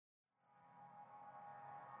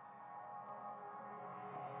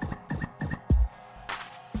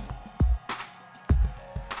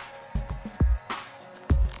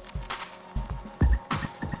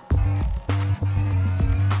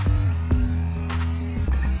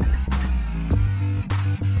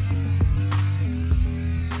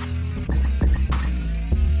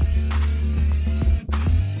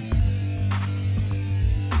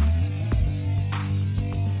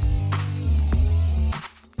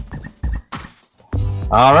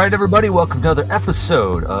All right, everybody, welcome to another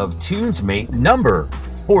episode of Tunes Mate number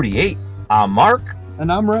 48. I'm Mark.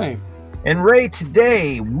 And I'm Ray. And Ray,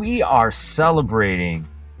 today we are celebrating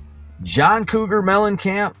John Cougar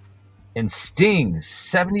Mellencamp and Sting's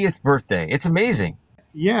 70th birthday. It's amazing.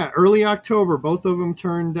 Yeah, early October, both of them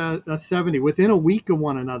turned 70 within a week of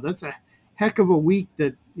one another. That's a heck of a week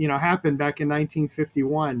that, happened back in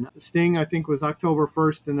 1951. Sting, I think, was October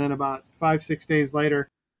 1st, and then about 5-6 days later,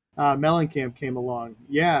 Mellencamp came along.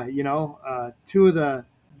 Yeah, two of the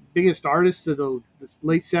biggest artists of the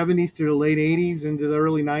late 70s to the late 80s into the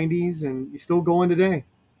early 90s, and still going today.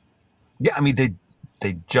 Yeah, I mean,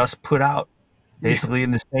 they just put out, basically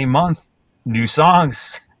in the same month, new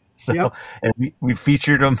songs. So, yep. And we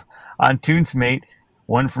featured them on Tunes Mate,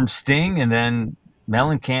 one from Sting, and then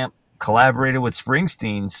Mellencamp collaborated with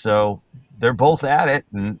Springsteen. So they're both at it,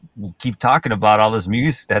 and we'll keep talking about all this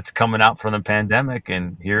music that's coming out from the pandemic,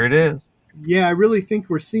 and here it is. Yeah, I really think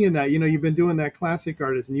we're seeing that. You've been doing that classic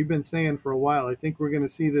artist, and you've been saying for a while, I think we're going to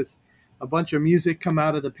see a bunch of music come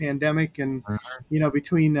out of the pandemic, and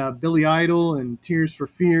between Billy Idol and Tears for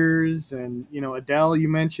Fears, and Adele, you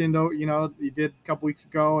mentioned, you did a couple weeks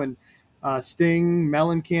ago, and Sting,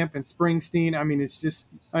 Mellencamp, and Springsteen. I mean, it's just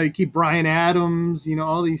you keep Bryan Adams,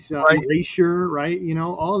 all these Erasure, right?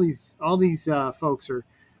 All these folks are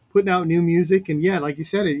putting out new music, and yeah, like you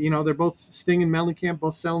said, they're both Sting and Mellencamp,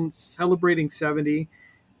 both celebrating 70,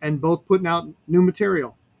 and both putting out new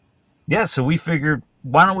material. Yeah, so we figured,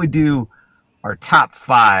 why don't we do our top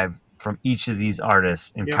 5 from each of these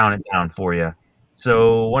artists and count it down for you?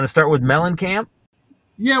 So, want to start with Mellencamp?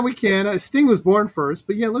 Yeah, we can. Sting was born first,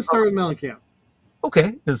 but yeah, let's start with Mellencamp.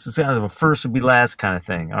 Okay, this is kind of a first will be last kind of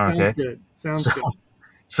thing. Okay. Sounds good.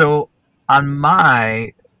 So, on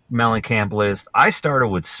my Mellencamp list, I started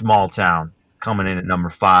with Small Town coming in at number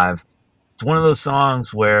 5. It's one of those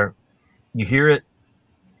songs where you hear it,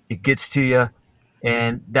 it gets to you.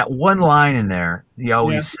 And that one line in there, he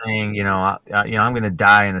always saying, I'm going to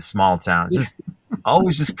die in a small town.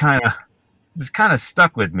 Just kind of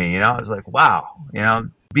stuck with me. I was like, wow,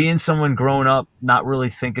 being someone growing up, not really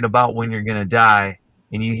thinking about when you're going to die,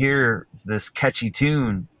 and you hear this catchy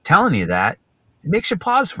tune telling you that, it makes you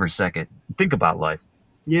pause for a second and think about life.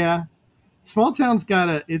 Yeah, Small Town's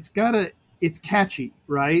it's catchy,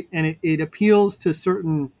 right? And it appeals to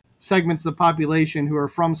certain segments of the population who are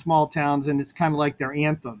from small towns, and it's kind of like their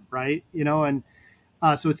anthem, right? And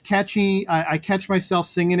so it's catchy. I catch myself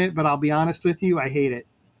singing it, but I'll be honest with you, I hate it.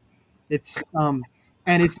 It's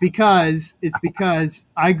and it's because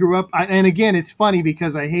I grew up, and again, it's funny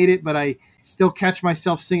because I hate it, but I still catch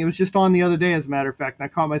myself singing. It was just on the other day, as a matter of fact, and I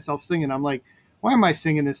caught myself singing. I'm like, why am I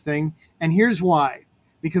singing this thing? And here's why: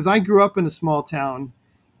 because I grew up in a small town,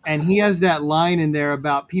 and he has that line in there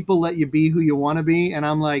about people let you be who you want to be, and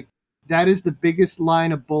I'm like, that is the biggest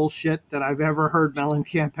line of bullshit that I've ever heard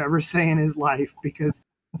Mellencamp ever say in his life, because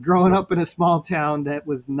growing up in a small town, that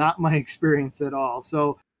was not my experience at all.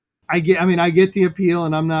 So I get the appeal,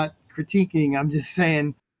 and I'm not critiquing. I'm just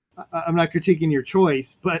saying, I'm not critiquing your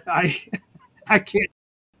choice, but I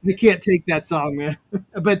can't take that song, man.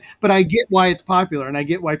 but I get why it's popular, and I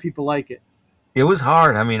get why people like it. It was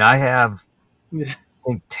hard. I mean, I have I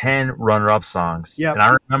think 10 runner-up songs. Yep. And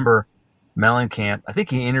I remember Mellencamp, I think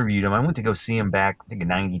he interviewed him. I went to go see him back, I think in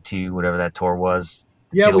 92, whatever that tour was.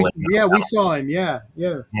 Yeah, we saw him. Yeah.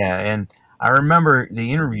 Yeah, and I remember they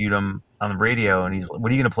interviewed him on the radio, and he's like,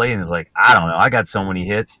 what are you going to play? And he's like, I don't know. I got so many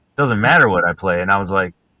hits. Doesn't matter what I play. And I was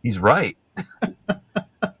like, he's right.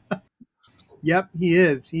 Yep, he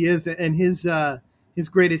is. And his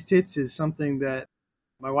greatest hits is something that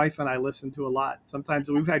my wife and I listen to a lot. Sometimes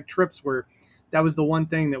we've had trips where that was the one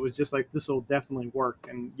thing that was just like, this will definitely work.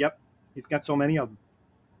 And yep, he's got so many of them.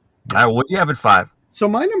 All right, what do you have at 5? So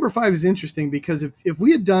my number 5 is interesting because if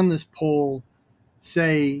we had done this poll,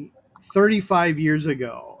 say 35 years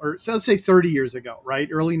ago, or so let's say 30 years ago, right?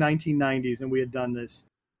 Early 1990s, and we had done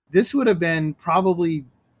this would have been probably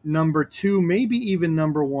number 2, maybe even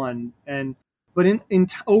number 1. But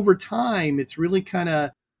over time, it's really kind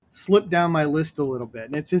of slipped down my list a little bit.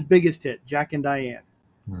 And it's his biggest hit, Jack and Diane.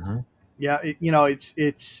 Mm-hmm. Yeah,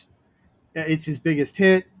 it's his biggest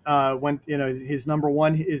hit. His number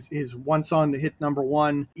 1 is his one song that hit number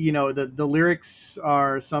 1. The lyrics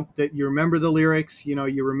are something that you remember the lyrics.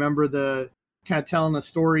 You remember the kind of telling the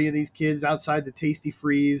story of these kids outside the Tasty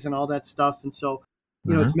Freeze and all that stuff. And so,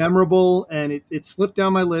 it's memorable, and it slipped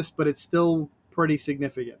down my list, but it's still pretty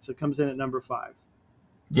significant. So it comes in at number 5.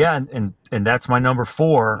 Yeah, and that's my number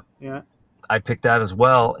 4. Yeah, I picked that as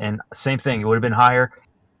well, and same thing. It would have been higher.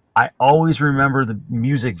 I always remember the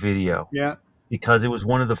music video. Yeah. Because it was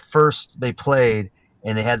one of the first they played,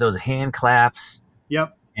 and they had those hand claps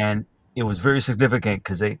Yep. And it was very significant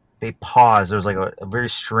because they paused. There was like a very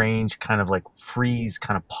strange kind of like freeze,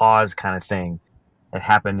 kind of pause kind of thing that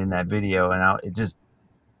happened in that video, and it just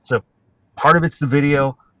so part of it's the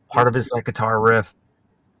video, part of it's that guitar riff,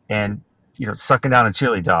 and sucking down a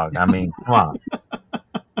chili dog. I mean, come on,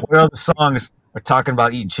 what other songs are talking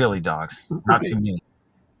about eating chili dogs? Not too many.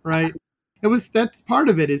 Right. That's part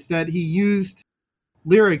of it, is that he used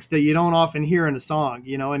lyrics that you don't often hear in a song,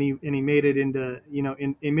 and he made it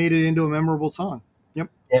into a memorable song. Yep.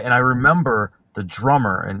 And I remember the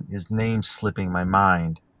drummer, and his name's slipping my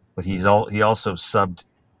mind, but he also subbed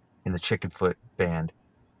in the Chickenfoot band.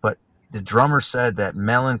 But the drummer said that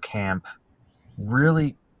Mellencamp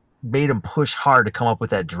really made him push hard to come up with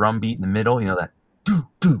that drum beat in the middle, that do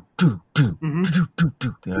do do do do do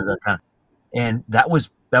do, that kind of, and that was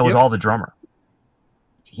all the drummer.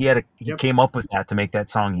 He came up with that to make that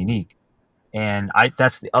song unique. And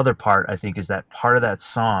that's the other part, I think, is that part of that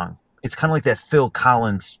song. It's kind of like that Phil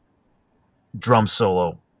Collins drum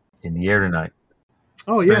solo in The Air Tonight.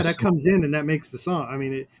 Oh yeah, that comes in and that makes the song. I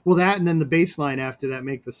mean, that and then the bass line after that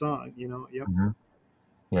make the song. Yep. Mm-hmm.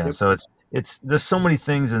 Yeah. Yep. So it's there's so many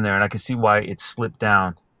things in there, and I can see why it slipped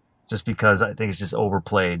down, just because I think it's just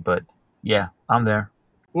overplayed. But yeah, I'm there.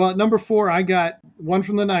 Well, at number 4, I got one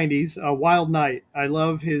from the 90s, Wild Night. I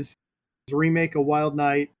love his remake of Wild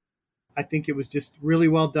Night. I think it was just really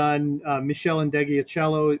well done. Michelle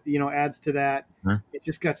Ndegeocello, adds to that. Mm-hmm. It's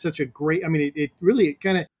just got such a great, I mean, it really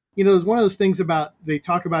kind of, there's one of those things they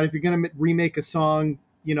talk about if you're going to remake a song,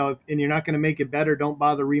 and you're not going to make it better, don't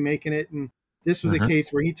bother remaking it. And this was a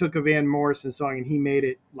case where he took a Van Morrison song and he made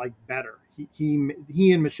it like better. He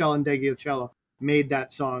and Michelle Ndegeocello made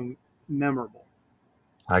that song memorable.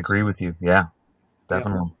 I agree with you. Yeah,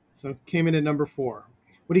 definitely. Yeah. So came in at number 4.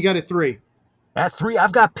 What do you got at 3? At 3,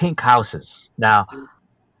 I've got Pink Houses. Now,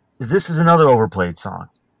 this is another overplayed song,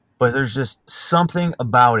 but there's just something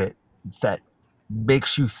about it that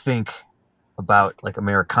makes you think about like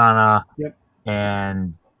Americana. Yep.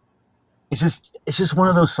 And it's just one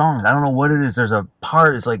of those songs. I don't know what it is. There's a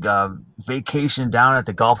part, it's like a vacation down at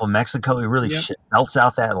the Gulf of Mexico. It really melts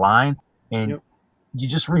out that line, and you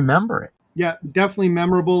just remember it. Yeah, definitely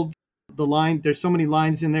memorable. The line, there's so many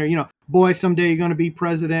lines in there, boy, someday you're going to be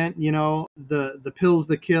president, the pills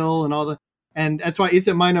that kill and all the, and that's why it's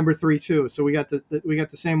at my number 3 too. So we got the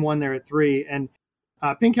same one there at 3. And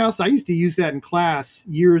Pink House, I used to use that in class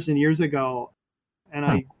years and years ago, and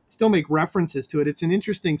I still make references to it. It's an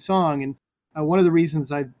interesting song, and one of the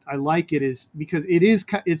reasons I like it is because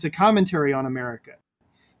it's a commentary on America.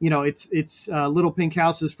 It's Little Pink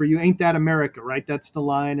Houses for You, ain't that America, right? That's the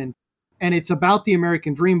line, and it's about the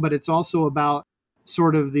American dream, but it's also about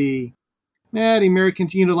sort of the American,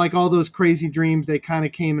 like all those crazy dreams, they kind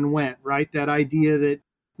of came and went, right? That idea that,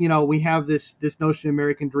 we have this notion of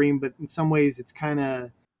American dream, but in some ways it's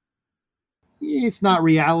it's not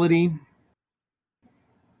reality,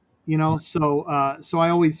 So I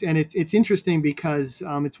always, and it's interesting because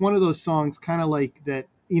it's one of those songs kind of like that,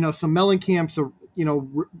 so Mellencamp's,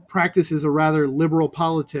 practices a rather liberal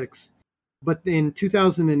politics. But in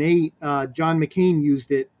 2008, John McCain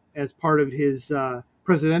used it as part of his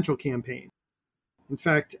presidential campaign. In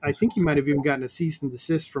fact, I think he might have even gotten a cease and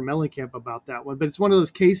desist from Mellencamp about that one. But it's one of those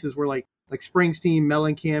cases where like Springsteen,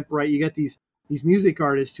 Mellencamp, right? You get these music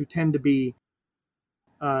artists who tend to be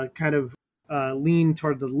kind of lean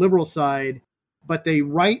toward the liberal side, but they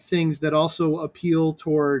write things that also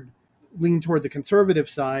lean toward the conservative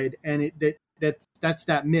side, and that's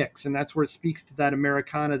that mix, and that's where it speaks to that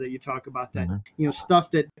Americana that you talk about, that stuff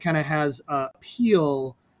that kind of has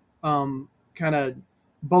appeal, kind of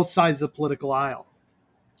both sides of the political aisle.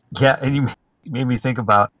 Yeah, and you made me think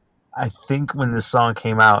about, I think when this song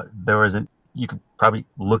came out, there was you could probably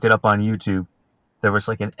look it up on YouTube, there was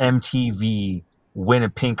like an MTV Win a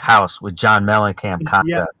Pink House with John Mellencamp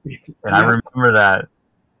contest. And I remember that,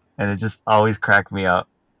 and it just always cracked me up.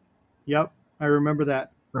 Yep, I remember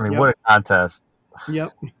that. I mean, what a contest.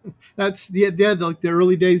 Yep. That's like the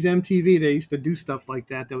early days of MTV, they used to do stuff like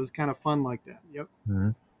that. That was kind of fun like that. Yep. Mm-hmm.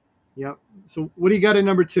 Yep. So what do you got at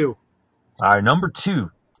number 2? All right, number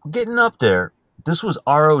 2. We're getting up there. This was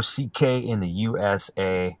ROCK in the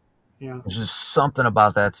USA. Yeah. There's just something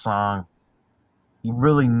about that song. He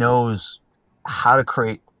really knows how to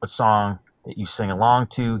create a song that you sing along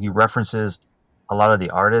to. He references a lot of the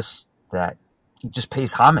artists that he just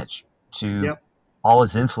pays homage to, all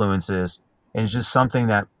his influences. And it's just something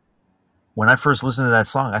that when I first listened to that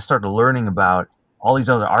song, I started learning about all these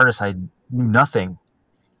other artists I knew nothing.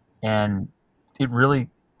 And it really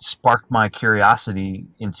sparked my curiosity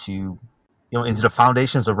into the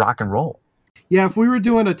foundations of rock and roll. Yeah, if we were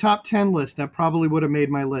doing a top 10 list, that probably would have made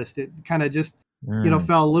my list. It kind of just,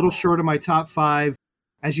 fell a little short of my top 5.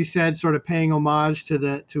 As you said, sort of paying homage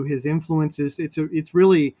to his influences. It's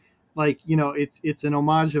really like, it's an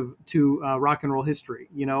homage to rock and roll history,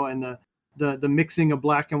 and the mixing of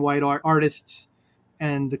black and white artists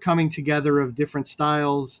and the coming together of different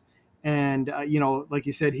styles. And, like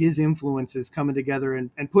you said, his influences coming together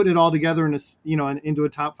and putting it all together into a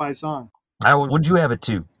top 5 song. Would you have it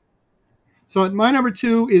too? So my number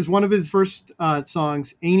 2 is one of his first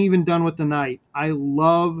songs, Ain't Even Done With the Night. I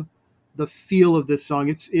love the feel of this song.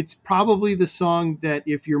 It's probably the song that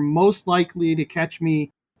if you're most likely to catch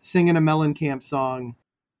me singing a Mellencamp song,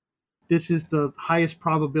 this is the highest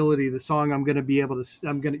probability the song I'm going to be able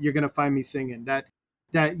to, you're going to find me singing that,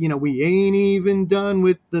 we ain't even done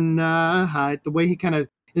with the night. The way he kind of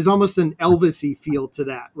is almost an Elvis-y feel to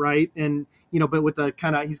that. Right. And, but with a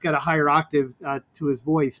kind of, he's got a higher octave to his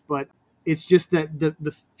voice, but it's just that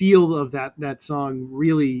the feel of that song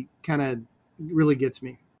really gets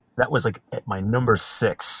me. That was like at my number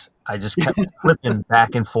 6. I just kept flipping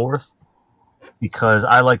back and forth because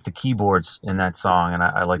I like the keyboards in that song, and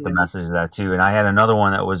I like the message of that too. And I had another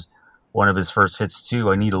one that was one of his first hits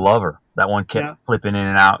too, I Need a Lover. That one kept flipping in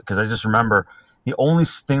and out because I just remember the only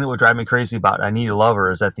thing that would drive me crazy about I Need a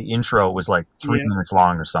Lover is that the intro was like 3 minutes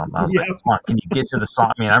long or something. I was like, come on, can you get to the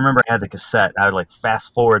song? I mean, I remember I had the cassette. And I would like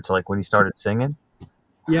fast forward to like when he started singing.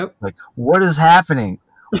 Yep. Like, what is happening?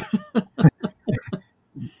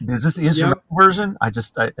 Is this the instrumental version? I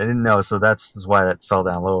didn't know, so that's why that fell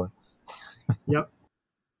down lower. Yep.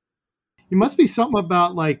 It must be something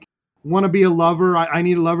about like "Wanna Be a Lover." I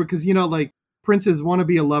need a lover because like Prince's "Wanna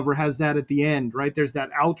Be a Lover" has that at the end, right? There's that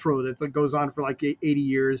outro that goes on for like 80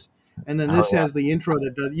 years, and then this has the intro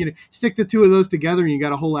that does. Stick the two of those together, and you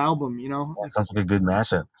got a whole album. That sounds like a good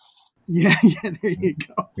mashup. Yeah. There you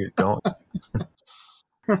go. Get going.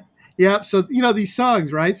 Yeah. So these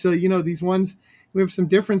songs, right? So these ones. We have some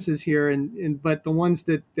differences here, but the ones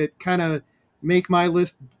that kind of make my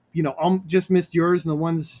list, just missed yours, and the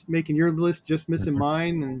ones making your list just missing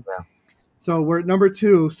mine. And so we're at number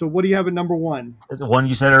 2. So what do you have at number 1? The one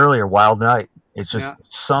you said earlier, Wild Night. It's just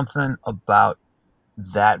something about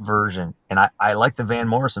that version. And I like the Van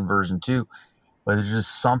Morrison version too, but there's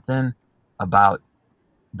just something about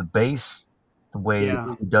the bass, the way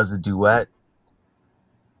he does the duet.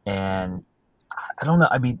 And I don't know.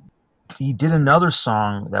 I mean, he did another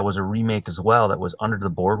song that was a remake as well that was Under the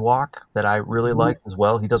Boardwalk that I really liked as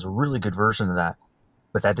well. He does a really good version of that,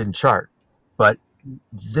 but that didn't chart. But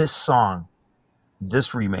this song,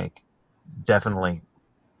 this remake, definitely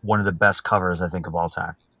one of the best covers I think of all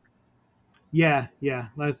time. Yeah.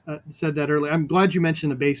 I said that earlier. I'm glad you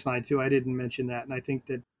mentioned the bass line too. I didn't mention that, and I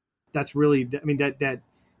think that's really, I mean,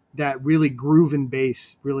 that really grooving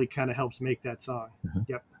bass really kind of helps make that song. Mm-hmm.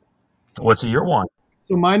 Yep. What's your one?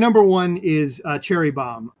 So my number 1 is Cherry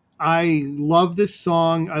Bomb. I love this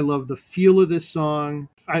song. I love the feel of this song.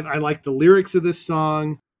 I like the lyrics of this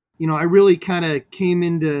song. I really kind of came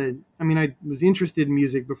into, I was interested in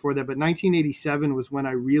music before that, but 1987 was when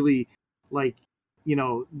I really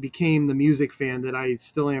became the music fan that I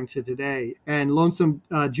still am to today. And Lonesome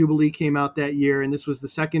Jubilee came out that year, and this was the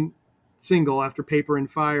second single after Paper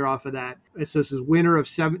and Fire off of that. So this is winter of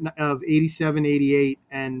 87, 88,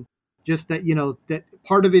 and just that, that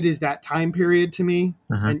part of it is that time period to me.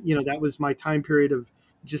 Mm-hmm. And, that was my time period of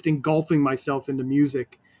just engulfing myself into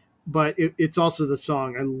music. But it's also the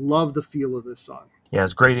song. I love the feel of this song. Yeah,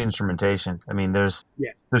 it's great instrumentation. I mean, there's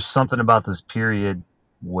something about this period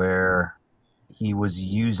where he was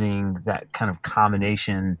using that kind of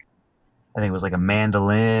combination. I think it was like a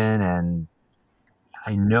mandolin, and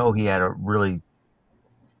I know he had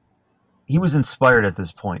he was inspired at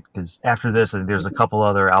this point because after this, I think there's a couple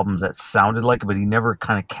other albums that sounded like it, but he never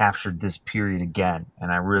kind of captured this period again.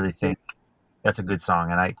 And I really think that's a good song.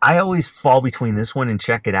 And I always fall between this one and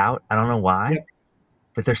Check It Out. I don't know why,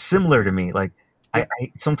 but they're similar to me. Like I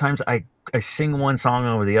sometimes I sing one song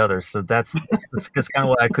over the other. So that's kind of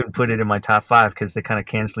why I couldn't put it in my top 5 because they kind of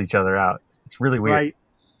cancel each other out. It's really weird.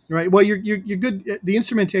 Right. Well, you're good. The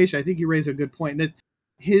instrumentation, I think you raise a good point. That's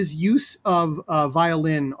his use of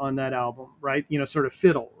violin on that album, right? Sort of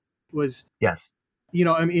fiddle was. Yes.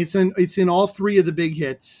 It's in all 3 of the big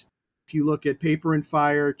hits. If you look at Paper and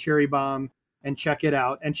Fire, Cherry Bomb, and Check It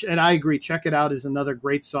Out, and I agree, Check It Out is another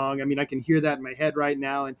great song. I can hear that in my head right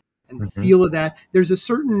now, and the feel of that. There's a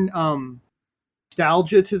certain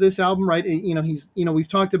nostalgia to this album, right? We've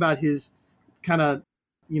talked about his kind of,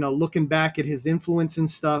 looking back at his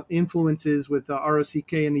influences with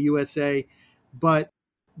ROCK in the USA, but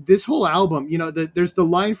this whole album, there's the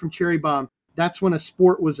line from Cherry Bomb, that's when a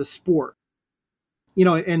sport was a sport.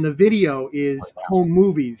 and the video is home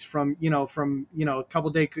movies from a couple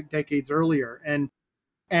decades earlier, and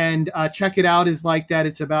check it out is like that.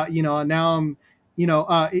 It's about now I'm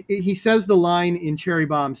he says the line in Cherry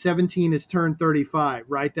Bomb, 17 has turned 35,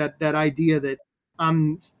 right? That idea that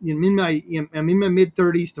I'm in my mid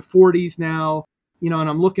 30s to 40s now, and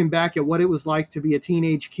I'm looking back at what it was like to be a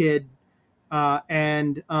teenage kid.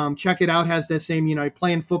 And check it out has that same,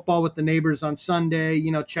 playing football with the neighbors on Sunday,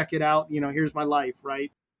 check it out, here's my life,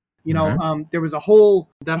 right? There was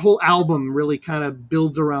that whole album really kind of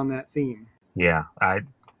builds around that theme. Yeah, I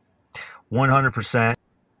 100%.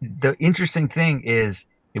 The interesting thing is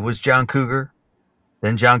it was John Cougar,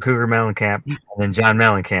 then John Cougar Mellencamp, and then John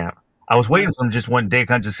Mellencamp. I was waiting for him just one day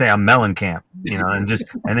kind of just say I'm Mellencamp, and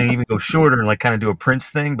then even go shorter and like kind of do a Prince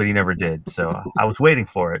thing, but he never did. So I was waiting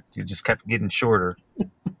for it. It just kept getting shorter.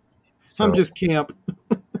 So, I'm just Camp.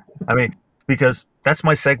 I mean, because that's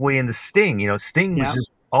my segue into Sting. Sting was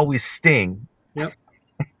just always Sting. Yep.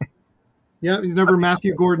 Yeah, he's never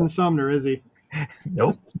Matthew Gordon Sumner, is he?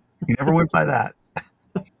 Nope. He never went by that.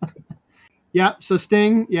 Yeah, so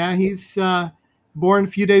Sting, he's born a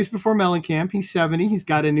few days before Mellencamp. He's 70. He's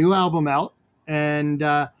got a new album out. And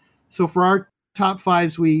so for our top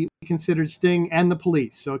fives, we considered Sting and the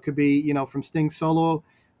Police. So it could be, from Sting's solo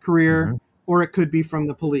career, or it could be from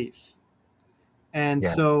the Police. And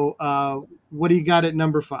so what do you got at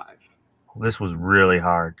number 5? This was really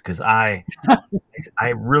hard because I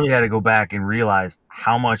really had to go back and realize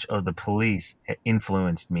how much of the Police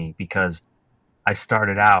influenced me, because I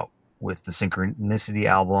started out with the Synchronicity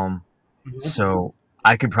album. Mm-hmm. So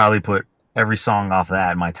I could probably put every song off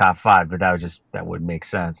that in my top 5, but that wouldn't make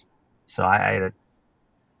sense. So I had to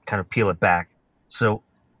kind of peel it back. So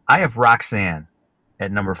I have Roxanne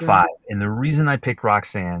at number 5. And the reason I picked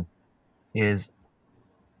Roxanne is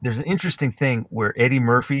there's an interesting thing where Eddie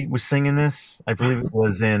Murphy was singing this. I believe it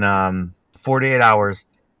was in 48 Hours.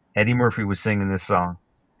 Eddie Murphy was singing this song.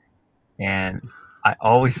 And I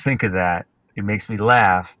always think of that. It makes me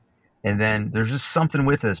laugh. And then there's just something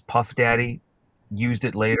with this. Puff Daddy used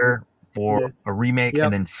it later for a remake,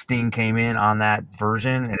 and then Sting came in on that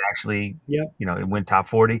version and actually, it went top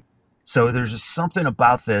 40. So there's just something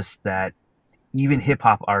about this that even hip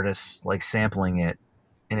hop artists like sampling it,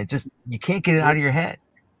 and you can't get it out of your head.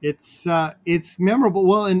 It's memorable.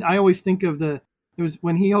 Well, and I always think of it was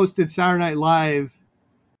when he hosted Saturday Night Live.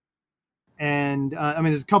 And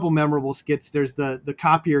there's a couple memorable skits. There's the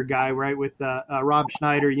copier guy, right, with Rob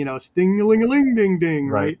Schneider, sting-a-ling-a-ling-ding-ding,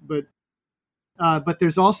 right? But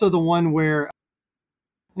there's also the one where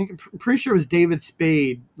I'm pretty sure it was David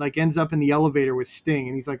Spade, like ends up in the elevator with Sting,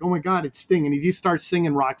 and he's like, "Oh my God, it's Sting!" And he just starts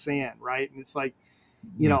singing Roxanne, right? And it's like,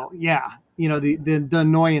 the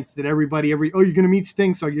annoyance that you're going to meet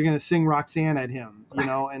Sting, so you're going to sing Roxanne at him,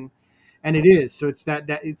 and it is. So it's that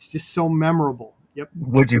it's just so memorable. Yep.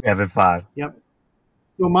 Would you have at 5? Yep.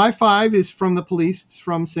 So my 5 is from the Police. It's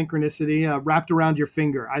from Synchronicity, Wrapped Around Your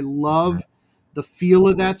Finger. I love the feel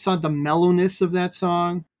of that song, the mellowness of that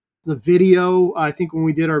song, the video. I think when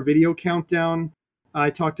we did our video countdown, I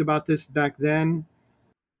talked about this back then.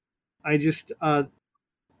 I just,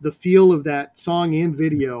 the feel of that song and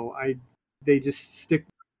video, they just stick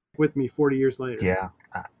with me 40 years later. Yeah.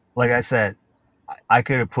 Like I said, I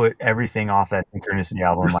could have put everything off that Synchronicity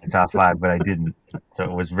album in my top 5, but I didn't. So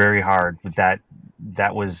it was very hard. But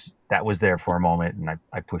that was there for a moment, and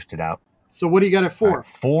I pushed it out. So what do you got at 4?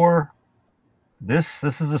 4. This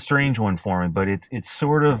is a strange one for me, but it's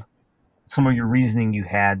sort of some of your reasoning you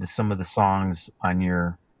had to some of the songs on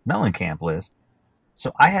your Mellencamp list.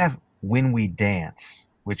 So I have When We Dance,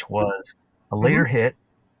 which was a later hit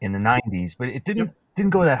in the 90s, but it didn't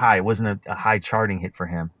go that high. It wasn't a high charting hit for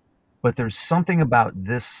him. But there's something about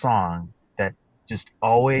this song that just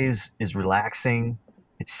always is relaxing.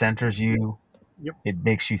 It centers you. Yep. It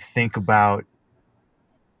makes you think about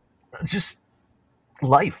just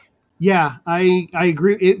life. Yeah, I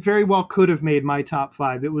agree. It very well could have made my top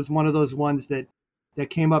 5. It was one of those ones that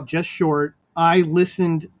came up just short. I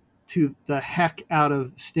listened to the heck out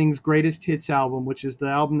of Sting's Greatest Hits album, which is the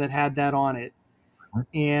album that had that on it.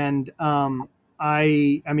 And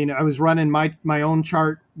I was running my own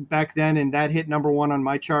chart back then, and that hit number 1 on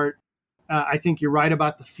my chart. I think you're right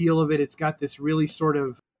about the feel of it. It's got this really sort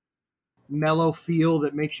of mellow feel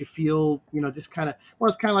that makes you feel, just kind of,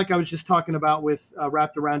 it's kind of like I was just talking about with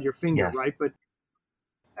Wrapped Around Your Finger, right?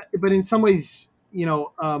 But in some ways,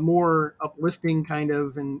 more uplifting kind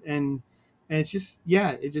of, and it's just,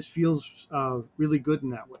 it just feels really good in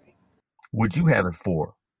that way. Would you have it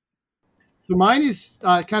 4? So mine is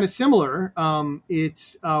kind of similar.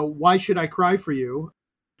 It's Why Should I Cry for You?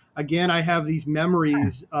 again, I have these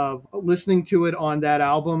memories of listening to it on that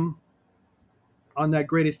album, on that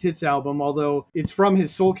Greatest Hits album, although it's from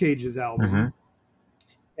his Soul Cages album. Mm-hmm.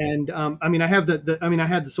 And I mean, I had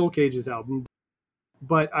the Soul Cages album,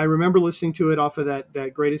 but I remember listening to it off of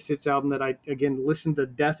that Greatest Hits album that I, again, listened to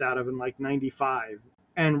death out of in like 95.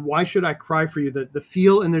 And Why Should I Cry for You? The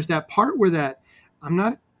feel, and there's that part where that, I'm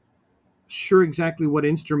not sure exactly what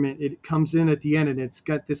instrument it comes in at the end, and it's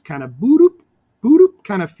got this kind of boop boop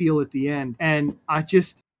kind of feel at the end. And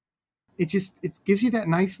it gives you that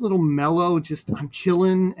nice little mellow, just I'm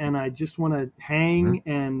chilling and I just want to hang.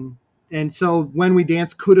 Mm-hmm. And so When We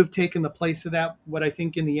Dance could have taken the place of that. What I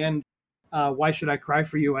think in the end, Why Should I Cry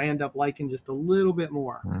for You, I end up liking just a little bit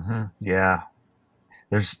more. Mm-hmm. Yeah.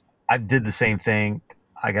 I did the same thing.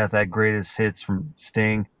 I got that Greatest Hits from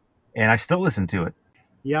Sting, and I still listen to it.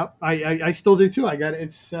 Yep, I still do too. I got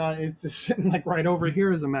it's just sitting like right over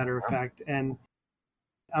here, as a matter of fact. And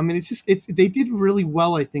I mean, they did really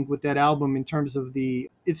well, I think, with that album in terms of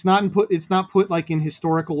it's not put like in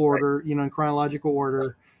historical order, in chronological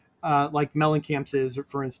order, like Mellencamp's is,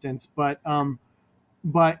 for instance. But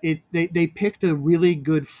they picked a really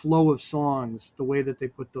good flow of songs, the way that they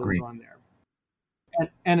put those on there.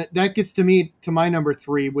 And that gets to my number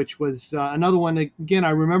 3, which was another one. Again,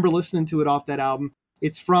 I remember listening to it off that album.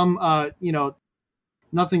 It's from,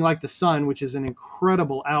 Nothing Like the Sun, which is an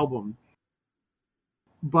incredible album.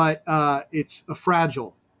 But it's a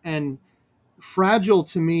Fragile. And Fragile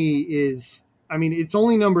to me is, I mean, it's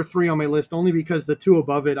only number 3 on my list, only because the 2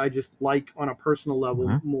 above it I just like on a personal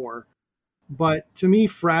level more. But to me,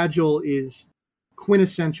 Fragile is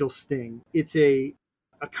quintessential Sting. It's a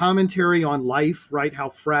commentary on life, right? How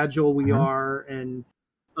fragile we are. And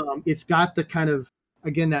it's got the kind of,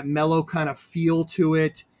 again, that mellow kind of feel to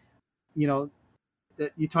it.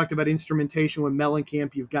 That you talked about instrumentation with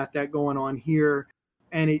Mellencamp. You've got that going on here.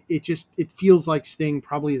 And it feels like Sting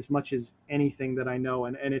probably as much as anything that I know.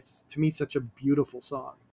 And it's, to me, such a beautiful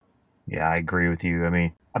song. Yeah, I agree with you. I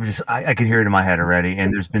mean, I could hear it in my head already.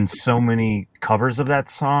 And there's been so many covers of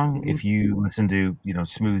that song. If you listen to,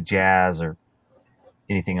 smooth jazz or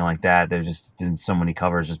anything like that, there's just been so many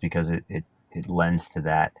covers just because it lends to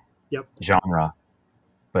that genre.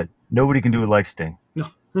 But nobody can do it like Sting. No.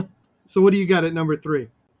 So what do you got at number 3?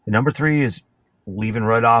 The number 3 is, leaving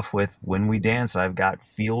right off with When We Dance, I've got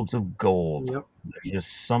Fields of Gold. Yep. There's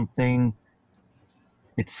just something,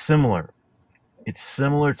 it's similar. It's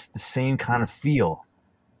similar to the same kind of feel,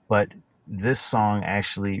 but this song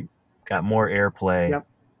actually got more airplay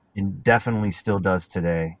and definitely still does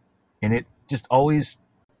today. And it just always,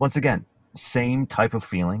 once again, same type of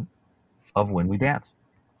feeling of When We Dance.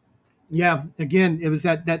 Yeah, again, it was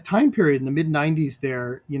that time period in the mid-90s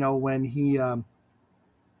there, when he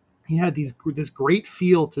had this great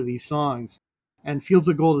feel to these songs, and Fields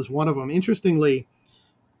of Gold is one of them. Interestingly,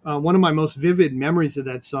 one of my most vivid memories of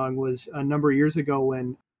that song was a number of years ago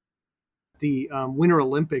when the Winter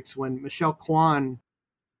Olympics, when Michelle Kwan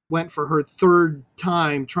went for her 3rd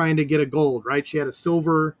time trying to get a gold, right? She had a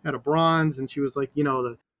silver, had a bronze, and she was like,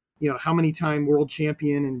 how many time world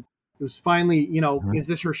champion. And it was finally, is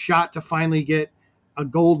this her shot to finally get a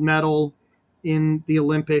gold medal in the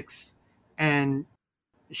Olympics? And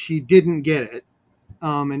she didn't get it.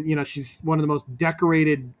 And, she's one of the most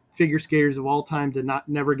decorated figure skaters of all time to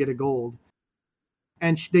never get a gold.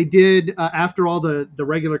 And they did, after all the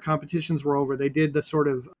regular competitions were over, they did the sort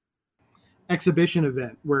of exhibition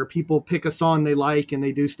event where people pick a song they like and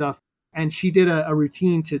they do stuff. And she did a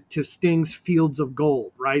routine to Sting's Fields of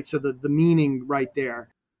Gold, right? So the meaning right there.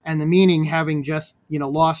 And the meaning having just,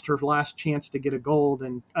 lost her last chance to get a gold.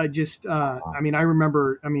 And I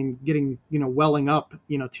remember, getting, welling up,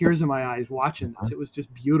 tears in my eyes watching this. It was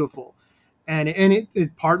just beautiful. And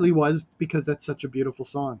it partly was because that's such a beautiful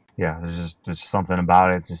song. Yeah, there's something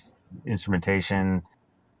about it, just instrumentation.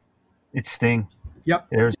 It's Sting. Yep.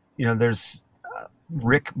 There's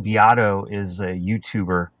Rick Beato is a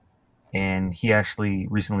YouTuber, and he actually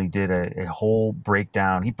recently did a whole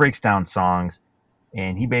breakdown. He breaks down songs,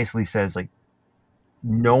 and he basically says, like,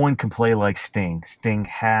 no one can play like Sting. Sting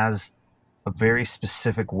has a very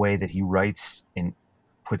specific way that he writes and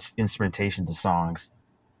puts instrumentation to songs.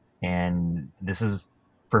 And this is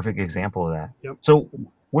a perfect example of that. Yep. So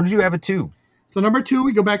what did you have at 2? So number 2,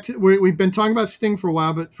 we go back to, we've been talking about Sting for a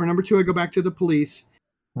while, but for number 2, I go back to The Police.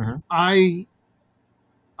 I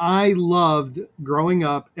loved growing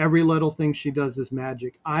up, Every Little Thing She Does Is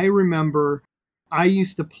Magic. I remember I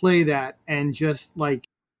used to play that and just like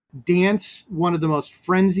dance, one of the most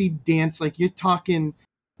frenzied dance, like you're talking,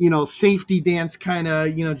 safety dance kind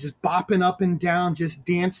of, just bopping up and down, just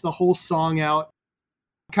dance the whole song out.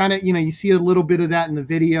 kind of, you see a little bit of that in the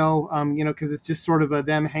video, because it's just sort of a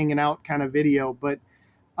them hanging out kind of video. But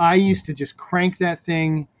I used to just crank that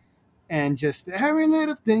thing, and just every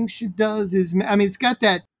little thing she does is, I mean, it's got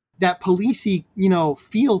that policey,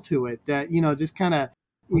 feel to it, that, just kind of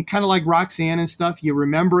like Roxanne and stuff. You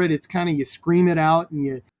remember it. It's kind of, you scream it out, and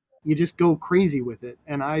you just go crazy with it.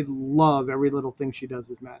 And I love every little thing she does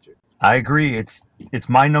is magic. I agree. It's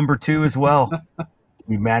my number 2 as well.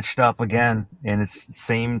 We matched up again, and it's the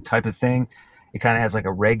same type of thing. It kind of has like a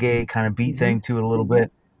reggae kind of beat thing to it a little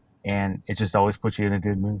bit, and it just always puts you in a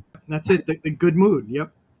good mood. That's it. The good mood.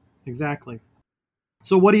 Yep. Exactly.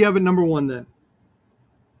 So what do you have at number 1 then?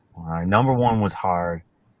 All right, number 1 was hard.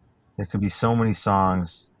 There could be so many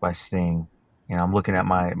songs by Sting. I'm looking at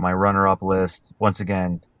my runner-up list. Once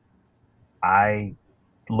again, I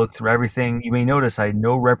looked through everything. You may notice I had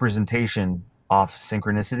no representation off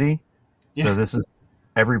Synchronicity. Yeah. So this is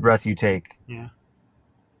Every Breath You Take. Yeah.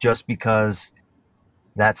 Just because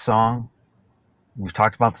that song, we've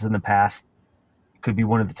talked about this in the past, could be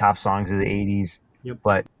one of the top songs of the 80s. Yep.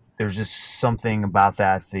 But there's just something about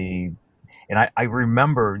that. And I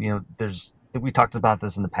remember, we talked about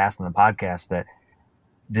this in the past in the podcast, that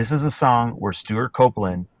this is a song where Stuart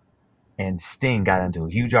Copeland and Sting got into a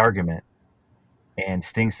huge argument. And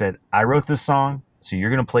Sting said, I wrote this song, so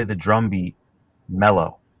you're going to play the drum beat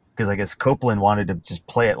mellow. Because I guess Copeland wanted to just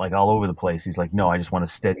play it like all over the place. He's like, no, I just want a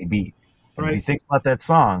steady beat. And if you think about that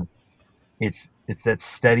song, it's that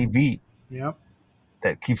steady beat. Yep.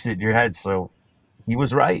 That keeps it in your head. So he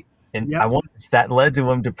was right. And I wonder if that led to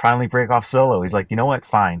him to finally break off solo. He's like, you know what?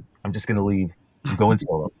 Fine. I'm just going to leave. I'm going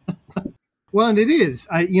solo. Well, and it is.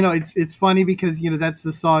 It's funny because, that's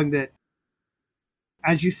the song that,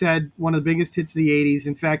 as you said, one of the biggest hits of the 80s.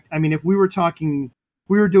 In fact, I mean, if we were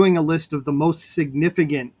doing a list of the most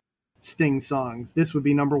significant Sting songs, this would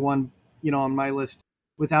be number 1, on my list,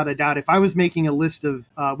 without a doubt. If I was making a list of,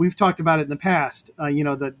 we've talked about it in the past,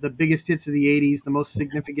 the biggest hits of the 80s, the most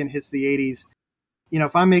significant hits of the 80s.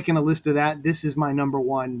 If I'm making a list of that, this is my number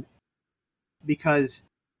 1, because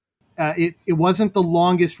it wasn't the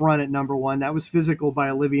longest run at number 1. That was Physical by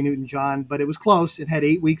Olivia Newton-John, but it was close. It had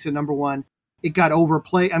 8 weeks at number 1. It got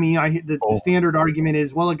overplayed. I mean, the standard argument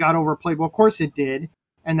is, well, it got overplayed. Well, of course it did.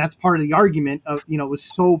 And that's part of the argument of, it was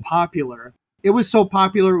so popular. It was so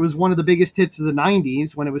popular. It was one of the biggest hits of the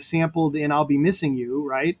 90s when it was sampled in I'll Be Missing You,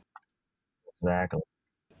 right? Exactly.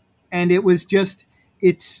 And it was just,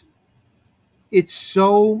 it's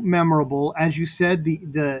so memorable. As you said,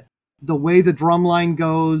 the way the drum line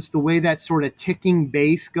goes, the way that sort of ticking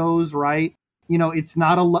bass goes, right? It's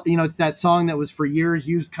not it's that song that was for years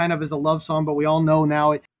used kind of as a love song, but we all know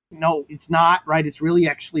now it's not, right? It's really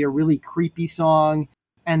actually a really creepy song.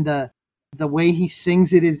 And the way he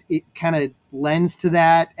sings it kind of lends to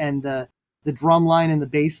that. And the drum line and the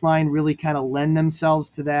bass line really kind of lend themselves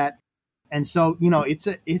to that. And so,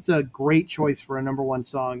 it's a great choice for a number 1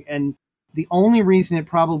 song. And the only reason it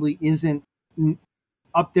probably isn't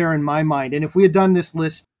up there in my mind, and if we had done this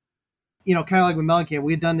list, kind of like with Mellencamp,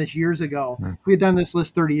 we had done this years ago. If we had done this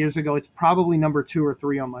list 30 years ago, it's probably number 2 or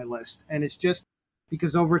 3 on my list. And it's just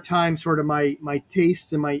because over time, sort of my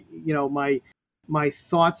tastes and my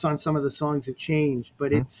thoughts on some of the songs have changed,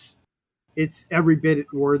 but it's every bit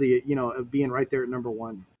worthy, of being right there at number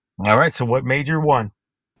 1. All right. So what made your 1?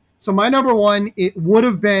 So my number 1, it would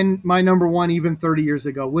have been my number 1 even 30 years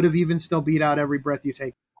ago, would have even still beat out Every Breath You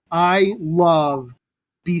Take. I love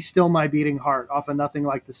Be Still My Beating Heart off of Nothing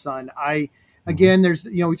Like the Sun. Again, there's,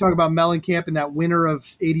 we talk about Mellencamp and that winter of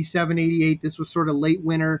 87, 88. This was sort of late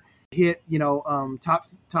winter hit,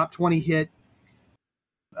 top 20 hit.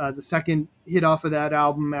 The second hit off of that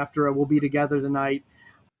album after We'll Be Together Tonight.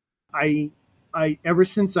 I ever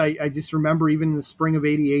since I just remember even in the spring of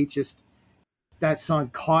 88, just that song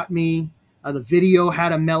caught me. The video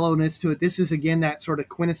had a mellowness to it. This is, again, that sort of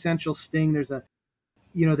quintessential Sting. There's a,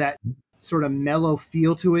 that sort of mellow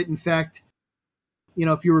feel to it. In fact,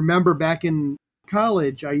 if you remember back in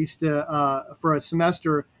college, I used to, for a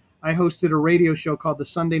semester, I hosted a radio show called the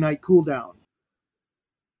Sunday Night Cool Down.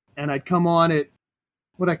 And I'd come on at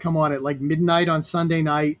like midnight on Sunday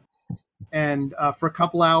night. And for a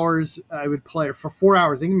couple hours, I would play, or for 4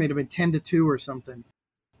 hours, I think it may have been 10 to 2 or something.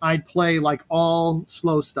 I'd play like all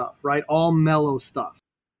slow stuff, right? All mellow stuff.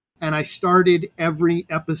 And I started every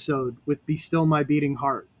episode with Be Still My Beating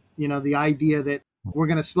Heart. The idea that we're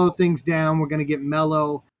going to slow things down, we're going to get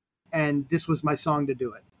mellow, and this was my song to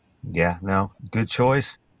do it. Yeah, no, good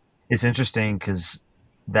choice. It's interesting because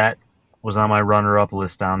that was on my runner-up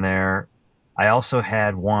list down there. I also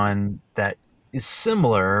had one that is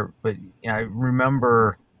similar, but I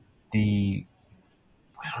remember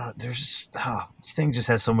Sting just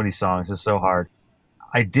has so many songs. It's so hard.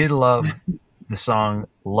 I did love the song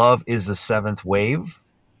 "Love Is the Seventh Wave,"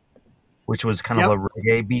 which was kind of a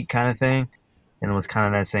reggae beat kind of thing, and it was kind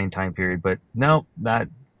of that same time period. But no, that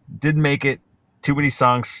didn't make it. Too many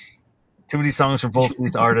songs from both of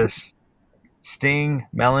these artists. Sting,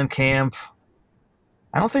 Mellencamp.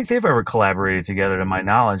 I don't think they've ever collaborated together, to my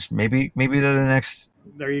knowledge. Maybe they're the next.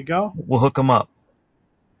 There you go. We'll hook them up.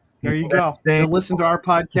 There you go. They'll listen to our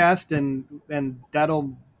podcast, and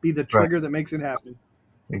that'll be the trigger that makes it happen.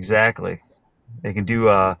 Exactly. They can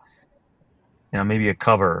do maybe a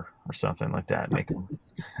cover or something like that. Make them.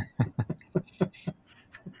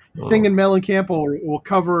 Sting and Mellencamp will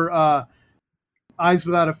cover "Eyes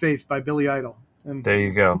Without a Face" by Billy Idol. And there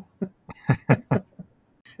you go.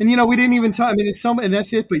 And we didn't even talk. I mean, it's and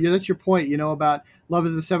that's it. But that's your point. About "Love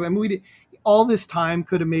Is the Seventh." I mean, all this time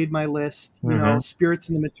could have made my list. "Spirits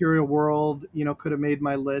in the Material World," could have made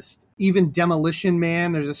my list. Even "Demolition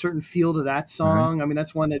Man," there's a certain feel to that song. Mm-hmm. I mean,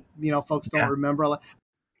 that's one that folks don't remember a lot.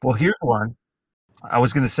 Well, here's one. I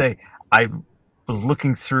was going to say, I was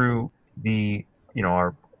looking through the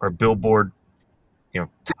our Billboard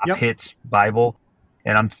top hits Bible,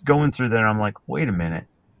 and I'm going through there, and I'm like, wait a minute.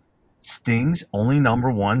 Sting's only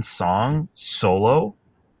 #1 song solo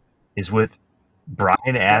is with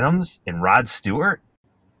Bryan Adams and Rod Stewart.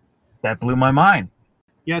 That blew my mind.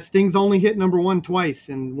 Yeah, Sting's only hit #1 twice,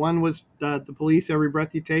 and one was the Police, "Every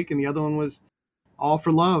Breath You Take," and the other one was "All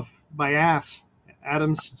for Love" by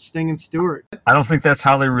Adams, Sting, and Stewart. I don't think that's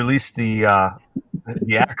how they released the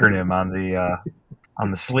acronym on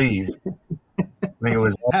the sleeve. I think it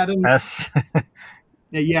was Adams. S.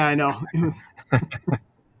 Yeah, I know.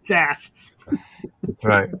 SAS. That's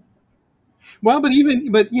right. Well,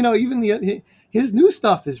 even his new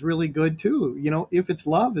stuff is really good too. "If It's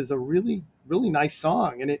Love" is a really, really nice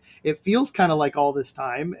song, and it feels kind of like all this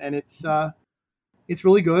time, and it's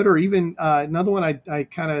really good. Or even another one I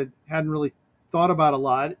kind of hadn't really thought about a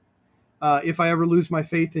lot. "If I Ever Lose My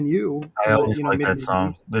Faith in You." I always like that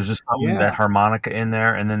song. There's just something that harmonica in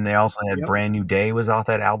there, and then they also had "Brand New Day" was off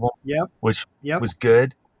that album. Which was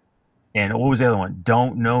good. And what was the other one?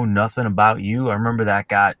 "Don't Know Nothing About You." I remember that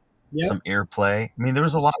got some airplay. I mean, there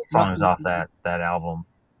was a lot of songs off that album.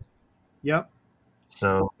 Yep.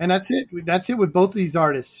 So, and that's it. That's it with both of these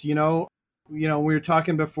artists. We were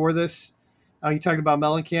talking before this. You talked about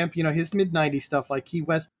Mellencamp. His mid-90s stuff like Key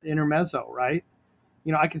West Intermezzo, right?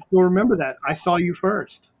 I can still remember that. "I Saw You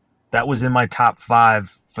First." That was in my top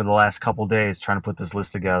 5 for the last couple days trying to put this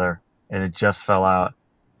list together, and it just fell out.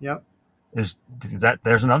 Yep. There's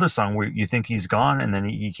another song where you think he's gone, and then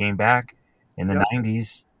he came back in the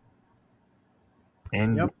 90s,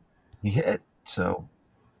 and he hit. So,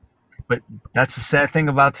 but that's the sad thing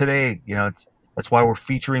about today. That's why we're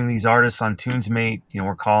featuring these artists on TunesMate.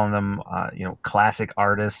 We're calling them classic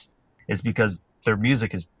artists. It's because their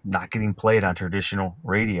music is not getting played on traditional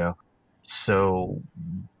radio. So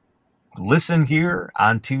listen here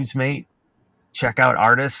on TunesMate. Check out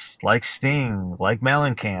artists like Sting, like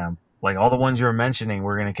Mellencamp, like all the ones you were mentioning.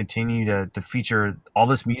 We're going to continue to feature all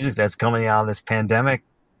this music that's coming out of this pandemic.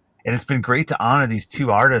 And it's been great to honor these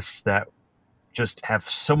two artists that just have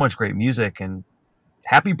so much great music, and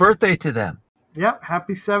happy birthday to them. Yep.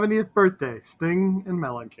 Happy 70th birthday, Sting and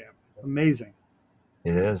Mellencamp. Amazing.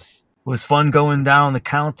 It is. It was fun going down the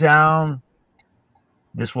countdown.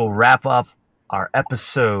 This will wrap up our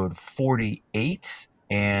episode 48.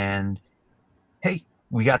 And hey,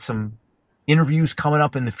 we got some interviews coming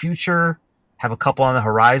up in the future. Have a couple on the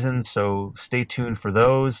horizon, so stay tuned for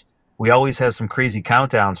those. We always have some crazy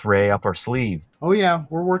countdowns, Ray, up our sleeve. Oh yeah,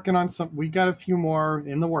 we're working on some. We got a few more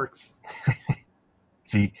in the works.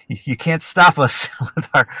 So you can't stop us with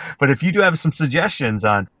our. But if you do have some suggestions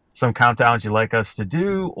on some countdowns you'd like us to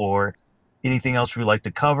do, or anything else we'd like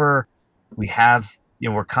to cover, we have.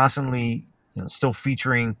 We're constantly still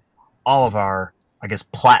featuring all of our, I guess,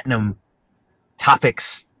 platinum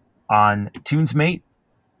topics on TunesMate,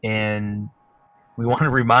 and we want to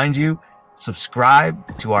remind you,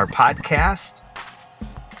 subscribe to our podcast,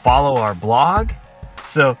 follow our blog.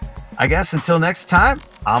 So I guess until next time,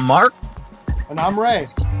 I'm Mark. And I'm Ray.